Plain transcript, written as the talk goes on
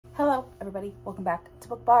everybody? Welcome back to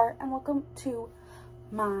Book Bar and welcome to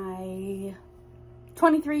my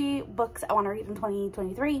 23 books I want to read in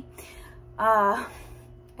 2023. I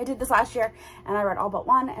did this last year and I read all but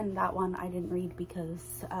one, and that one I didn't read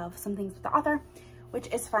because of some things with the author, which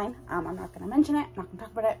is fine. I'm not going to mention it. I'm not going to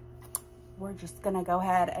talk about it. We're just going to go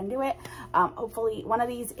ahead and do it. Hopefully one of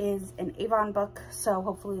these is an Avon book, so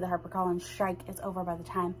hopefully the HarperCollins strike is over by the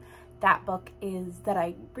time that book is, that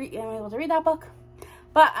I am able to read that book.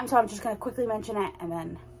 But I'm just going to quickly mention it and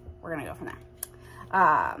then we're going to go from there.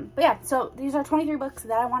 But yeah, so these are 23 books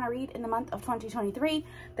that I want to read in the month of 2023.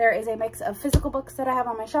 There is a mix of physical books that I have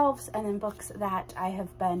on my shelves and then books that I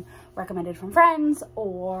have been recommended from friends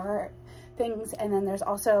or things. And then there's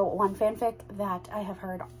also one fanfic that I have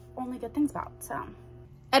heard only good things about. So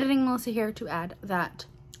editing Melissa here to add that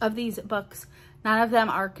of these books, none of them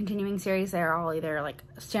are continuing series. They're all either like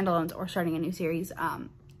standalones or starting a new series.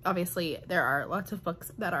 Obviously there are lots of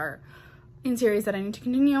books that are in series that I need to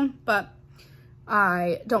continue, but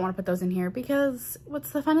I don't want to put those in here because what's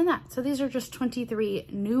the fun in that? So these are just 23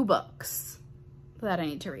 new books that I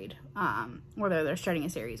need to read, whether they're starting a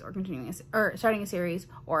series or continuing starting a series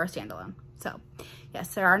or a standalone. So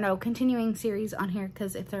yes, there are no continuing series on here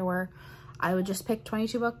because if there were, I would just pick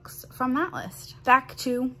 22 books from that list. Back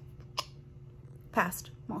to past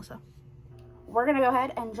Melissa. We're gonna go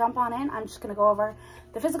ahead and jump on in. I'm just gonna go over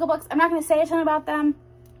the physical books. I'm not gonna say a ton about them.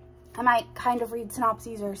 I might kind of read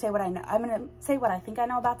synopses or say what I know. I'm gonna say what I think I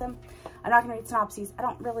know about them. I'm not gonna read synopses. I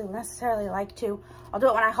don't really necessarily like to. I'll do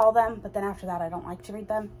it when I haul them, but then after that I don't like to read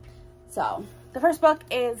them. So the first book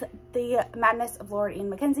is The Madness of Lord Ian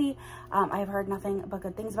Mackenzie. I have heard nothing but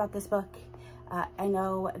good things about this book. I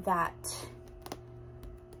know that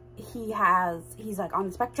he's like on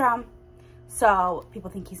the spectrum, so people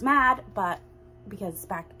think he's mad, but because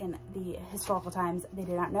back in the historical times they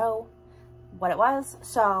did not know what it was.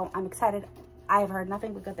 So I'm excited. I have heard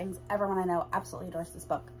nothing but good things. Everyone I know absolutely adores this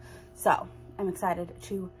book, so I'm excited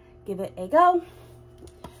to give it a go.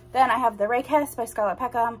 Then I have The Rakehess by Scarlett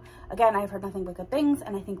Peckham. Again, I've heard nothing but good things,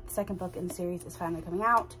 and I think the second book in the series is finally coming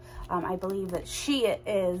out. I believe that she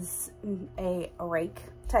is a rake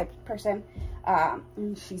type person,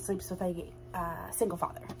 and she sleeps with a single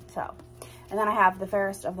father. So, and then I have The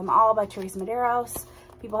Fairest of Them All by Teresa Medeiros.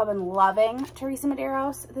 People have been loving Teresa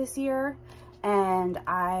Medeiros this year, and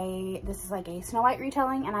this is like a Snow White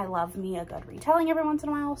retelling, and I love me a good retelling every once in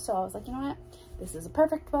a while. So I was like, you know what? This is a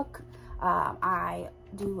perfect book. I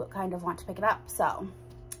do kind of want to pick it up, so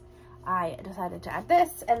I decided to add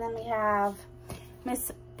this. And then we have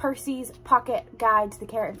Miss Percy's Pocket Guide to the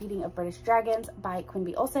Care and Feeding of British Dragons by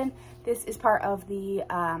Quinby Olson. This is part of the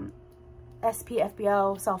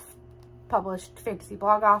SPFBO self-published fantasy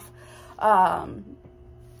blog off. So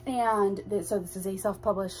this is a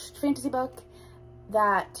self-published fantasy book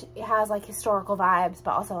that it has like historical vibes,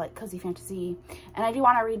 but also like cozy fantasy. And I do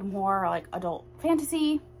want to read more like adult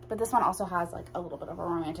fantasy, but this one also has like a little bit of a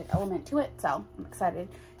romantic element to it. So I'm excited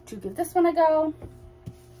to give this one a go.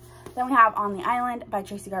 Then we have On the Island by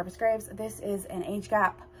Tracy Garbus Graves. This is an age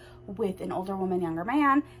gap with an older woman, younger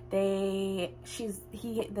man. He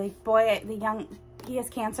has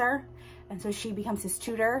cancer, and so she becomes his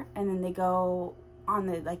tutor, and then they go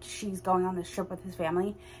on she's going on this trip with his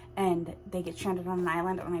family, and they get stranded on an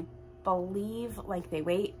island, and I believe like they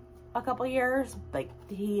wait a couple years, like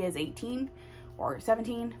he is 18 or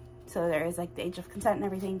 17, so there is like the age of consent and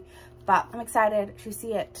everything. But I'm excited to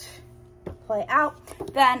see it play out.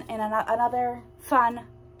 Then in another fun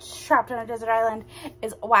Trapped on a Desert Island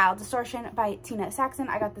is Wild Distortion by Tina Saxon.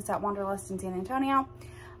 I got this at Wanderlust in San Antonio.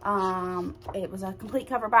 It was a complete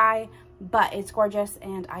cover buy, but it's gorgeous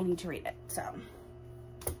and I need to read it. So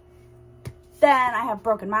then I have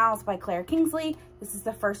Broken Miles by Claire Kingsley. This is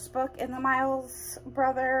the first book in the Miles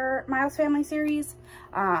family series.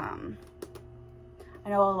 I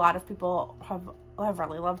know a lot of people have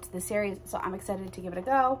really loved this series, so I'm excited to give it a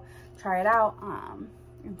go, try it out,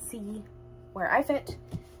 and see where I fit.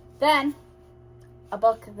 Then a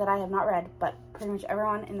book that I have not read, but pretty much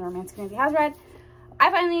everyone in the romance community has read.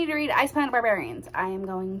 I finally need to read Ice Planet Barbarians. I am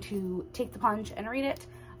going to take the plunge and read it.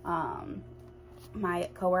 My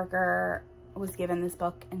coworker was given this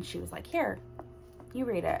book and she was like, here, you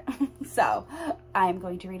read it. So I'm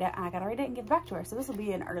going to read it, and I gotta read it and give it back to her. So this will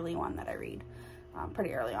be an early one that I read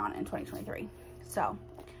pretty early on in 2023. So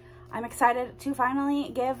I'm excited to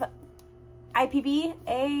finally give IPB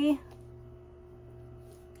a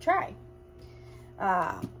try.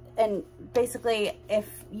 And basically, if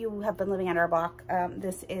you have been living under a block,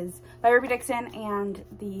 this is by Ruby Dixon, and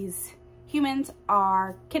these humans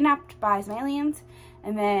are kidnapped by some aliens,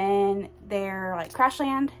 and then they're like crash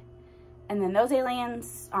land, and then those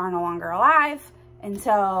aliens are no longer alive. And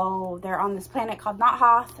so they're on this planet called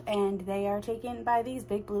Nothoth, and they are taken by these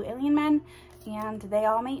big blue alien men, and they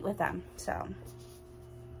all mate with them. So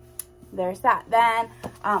there's that. Then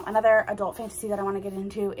another adult fantasy that I want to get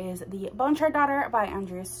into is The Bone Shard Daughter by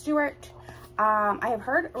Andrea Stewart. I have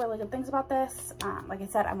heard really good things about this. Like I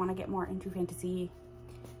said, I want to get more into fantasy,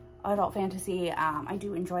 adult fantasy. I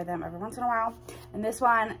do enjoy them every once in a while. And this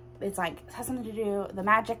one, it's like, it has something to do, the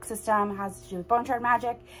magic system has to do with bone shard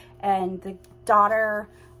magic, and the daughter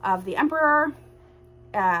of the emperor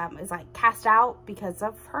is like cast out because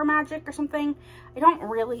of her magic or something. I don't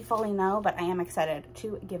really fully know, but I am excited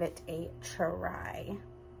to give it a try.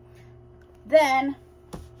 Then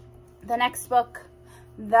the next book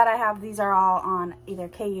that I have, these are all on either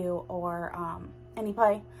KU or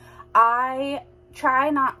AnyPlay. I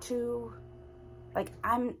try not to, like,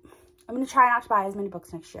 I'm going to try not to buy as many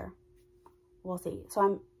books next year. We'll see. So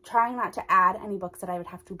I'm trying not to add any books that I would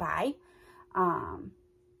have to buy.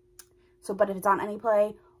 But if it's on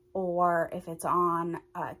AnyPlay or if it's on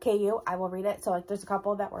KU, I will read it. So like, there's a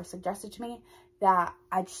couple that were suggested to me that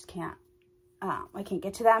I just can't, I can't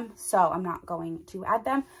get to them. So I'm not going to add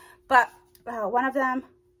them. But one of them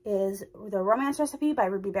is The Romance Recipe by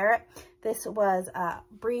Ruby Barrett. This was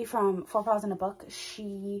Bree from 4 Paws in a Book.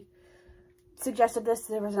 She suggested this.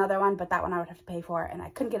 There was another one, but that one I would have to pay for, and I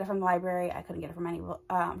couldn't get it from the library. I couldn't get it from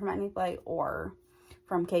AnyPlay or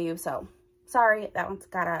from KU. So sorry, that one's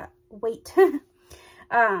gotta wait.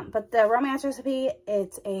 But The Romance Recipe,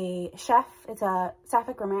 it's a chef. It's a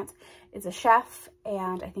sapphic romance. It's a chef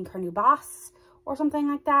and I think her new boss or something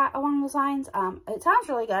like that along those lines. It sounds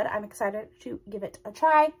really good. I'm excited to give it a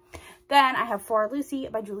try. Then I have For Lucy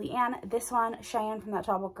by Julie Ann. This one, Cheyenne from That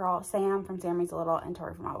Tall Book Girl, Sam from Sam Reads a Little, and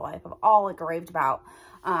Tori from Model Life have all like raved about.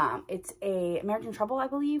 It's a Marriage in Trouble, I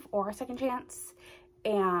believe, or a Second Chance,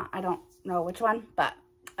 and I don't know which one, but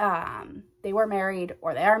they were married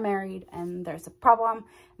or they are married, and there's a problem,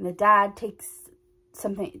 and the dad takes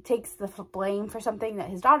the blame for something that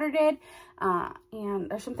his daughter did,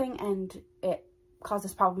 and it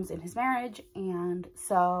causes problems in his marriage. And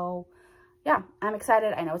so yeah, I'm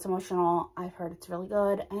excited. I know it's emotional. I've heard it's really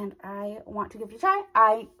good, and I want to give it a try.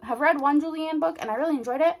 I have read one Julie Ann book and I really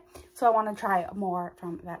enjoyed it, so I want to try more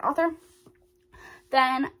from that author.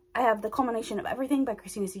 Then I have The Culmination of Everything by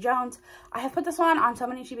Christina C. Jones. I have put this one on so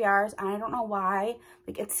many TBRs, and I don't know why.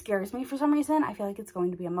 Like, it scares me for some reason. I feel like it's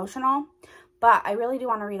going to be emotional, but I really do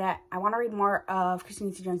want to read it. I want to read more of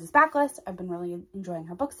Christina C. Jones's backlist. I've been really enjoying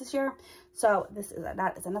her books this year. So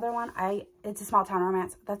that is another one. It's a small town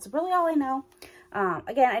romance. That's really all I know.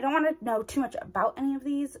 Again, I don't want to know too much about any of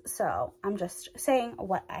these, so I'm just saying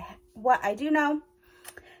what I do know.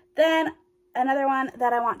 Then another one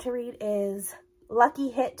that I want to read is Lucky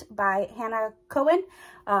Hit by Hannah Cohen.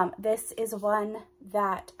 This is one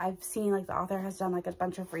that I've seen, like, the author has done like a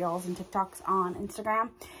bunch of reels and TikToks on Instagram,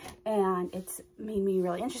 and it's made me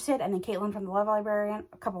really interested. And then Caitlin from The Love Librarian,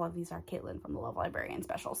 a couple of these are Caitlin from The Love Librarian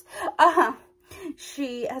specials.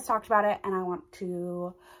 She has talked about it, and I want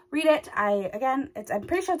to read it. I'm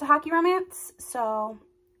pretty sure it's a hockey romance, so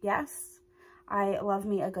yes, I love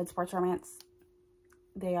me a good sports romance.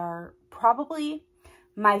 They are probably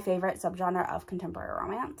my favorite subgenre of contemporary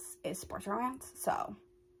romance is sports romance, so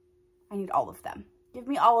I need all of them. Give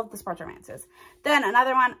me all of the sports romances. Then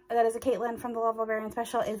another one that is a Caitlin from The Love Librarian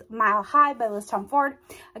special is Mile High by Liz Tom Ford.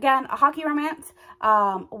 Again, a hockey romance,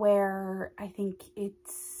 where I think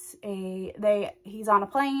he's on a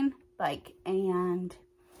plane, like, and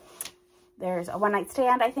there's a one-night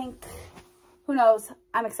stand, I think. Who knows?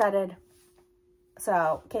 I'm excited.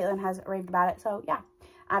 So Caitlin has raved about it, so yeah,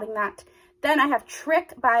 adding that. Then I have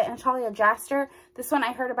Trick by Natalia Jaster. This one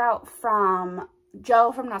I heard about from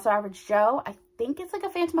Joe from Not So Average Joe. I think it's like a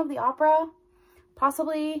Phantom of the Opera,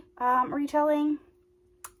 possibly, retelling,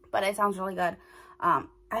 but it sounds really good. I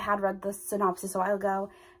had read the synopsis a while ago,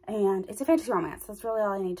 and it's a fantasy romance. That's really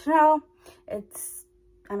all I need to know.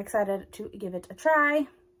 I'm excited to give it a try.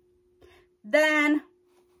 Then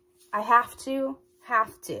I have to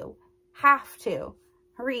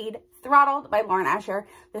read Throttled by Lauren Asher.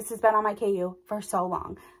 This has been on my KU for so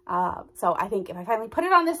long. So I think if I finally put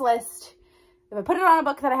it on this list, if I put it on a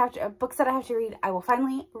book that I have to, books that I have to read, I will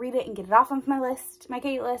finally read it and get it off of my list, my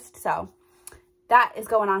KU list. So that is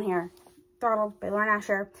going on here. Throttled by Lauren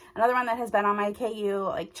Asher. Another one that has been on my KU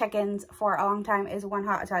like check-ins for a long time is One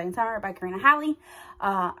Hot Italian Summer by Karina Halley.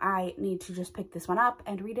 I need to just pick this one up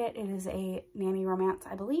and read it. It is a nanny romance,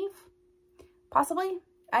 I believe. Possibly.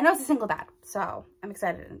 I know it's a single dad, so I'm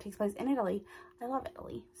excited. And it takes place in Italy. I love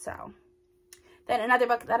Italy. So Then another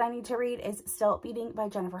book that I need to read is Still Beating by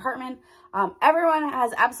Jennifer Hartman. Everyone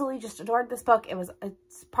has absolutely just adored this book.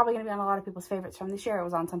 It's probably going to be on a lot of people's favorites from this year. It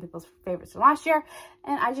was on some people's favorites from last year.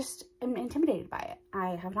 And I just am intimidated by it.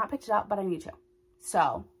 I have not picked it up, but I need to.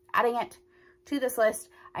 So adding it to this list.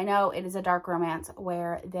 I know it is a dark romance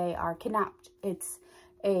where they are kidnapped. It's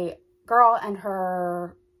a girl and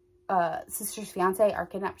her sister's fiance are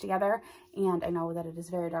kidnapped together, and I know that it is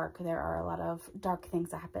very dark. There are a lot of dark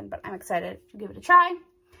things that happen, but I'm excited to give it a try.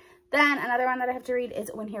 Then another one that I have to read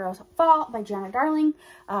is When Heroes Fall by Janet Darling.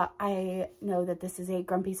 I know that this is a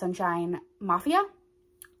Grumpy Sunshine mafia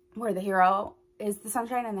where the hero is the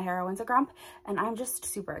sunshine and the heroine's a grump, and I'm just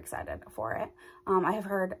super excited for it. I have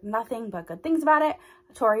heard nothing but good things about it.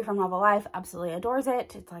 Tori from Love of Life absolutely adores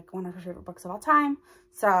it. It's like one of her favorite books of all time.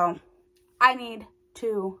 So I need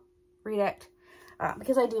to read it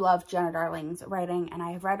because I do love Janet Darling's writing, and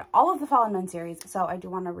I have read all of the Fallen Men series, so I do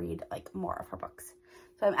want to read like more of her books.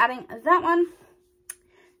 So I'm adding that one.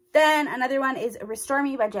 Then another one is Restore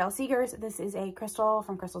Me by J.L. Seegers. This is a Crystal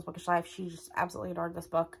from Crystal's Bookish Life. She just absolutely adored this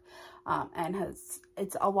book, and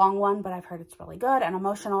it's a long one, but I've heard it's really good and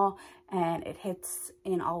emotional, and it hits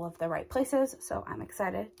in all of the right places. So I'm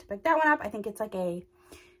excited to pick that one up. I think it's like a,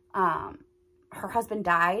 her husband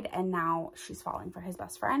died and now she's falling for his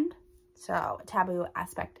best friend. So a taboo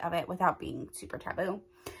aspect of it without being super taboo.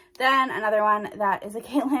 Then another one that is a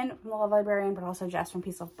Caitlin from The Love Librarian, but also Jess from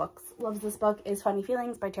Peace Love Books loves this book, is Funny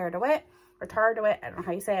Feelings by Tara DeWitt, or Tara DeWitt, I don't know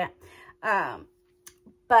how you say it.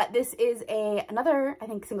 But this is another, I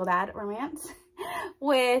think, single dad romance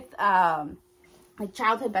with like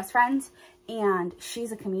childhood best friends, and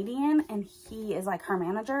she's a comedian and he is like her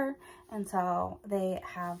manager, and so they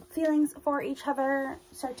have feelings for each other,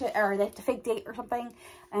 or they have to fake date or something,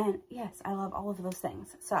 and yes, I love all of those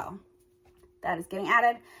things, so that is getting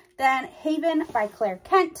added. Then Haven by Claire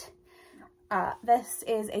Kent. This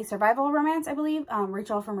is a survival romance, I believe.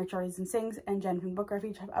 Rachel from Rachel Reads and Sings and Jen from Book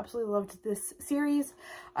Refuge have absolutely loved this series.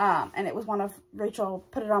 And it was one of, Rachel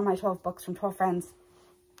put it on my 12 books from 12 friends.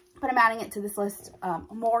 But I'm adding it to this list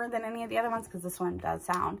more than any of the other ones because this one does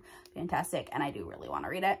sound fantastic and I do really want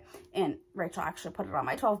to read it. And Rachel actually put it on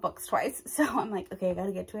my 12 books twice. So I'm like, okay, I got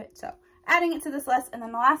to get to it. So adding it to this list. And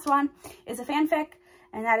then the last one is a fanfic,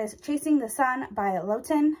 and that is Chasing the Sun by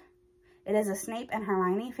Lowton. It is a Snape and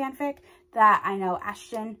Hermione fanfic that I know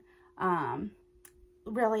Ashton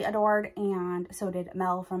really adored, and so did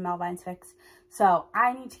Mel from Mel Vines Fix. So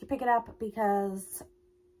I need to pick it up because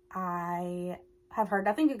I have heard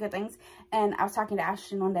nothing but good things. And I was talking to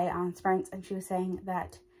Ashton one day on Sprints, and she was saying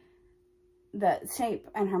that the Snape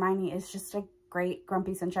and Hermione is just a great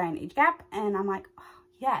Grumpy Sunshine age gap. And I'm like, oh,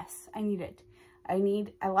 yes, I need it. I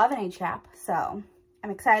love an age gap. So I'm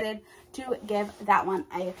excited to give that one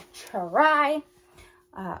a try.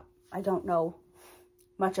 I don't know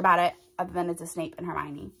much about it other than it's a Snape and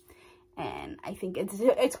Hermione. And I think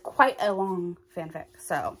it's quite a long fanfic.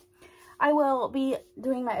 So I will be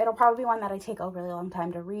doing it'll probably be one that I take a really long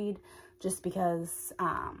time to read just because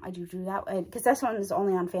I do that. Because this one is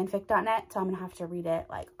only on fanfic.net. So I'm going to have to read it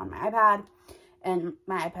like on my iPad. And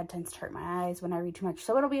my iPad tends to hurt my eyes when I read too much.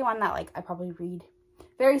 So it'll be one that like I probably read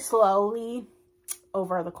very slowly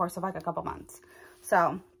over the course of like a couple months.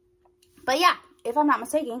 So, but yeah, if I'm not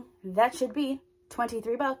mistaken, that should be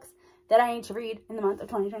 23 books that I need to read in the month of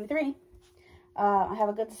 2023. I have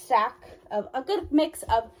a good a good mix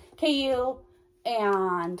of KU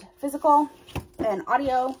and physical and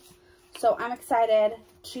audio. So I'm excited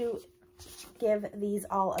to give these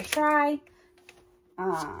all a try.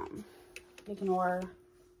 Ignore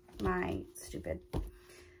my stupid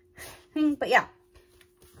thing, but yeah.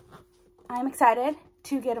 I'm excited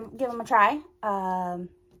to give them a try.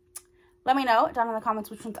 Let me know down in the comments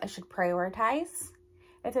which ones I should prioritize,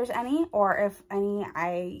 if there's any, or if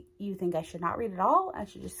any you think I should not read at all. I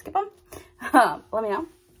should just skip them. Let me know.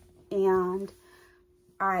 And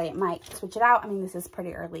I might switch it out. I mean, this is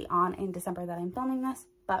pretty early on in December that I'm filming this,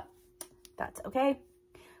 but that's okay.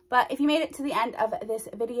 But if you made it to the end of this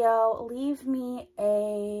video, leave me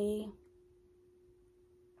a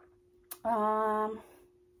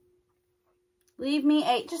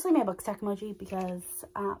just leave me a book stack emoji because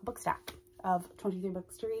book stack of 23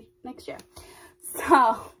 books to read next year.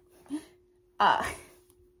 So I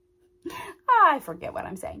forget what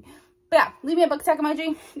I'm saying. But yeah, leave me a book stack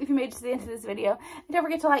emoji if you made it to the end of this video. And don't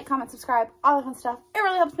forget to like, comment, subscribe, all that fun stuff. It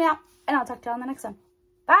really helps me out. And I'll talk to you on the next one.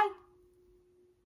 Bye!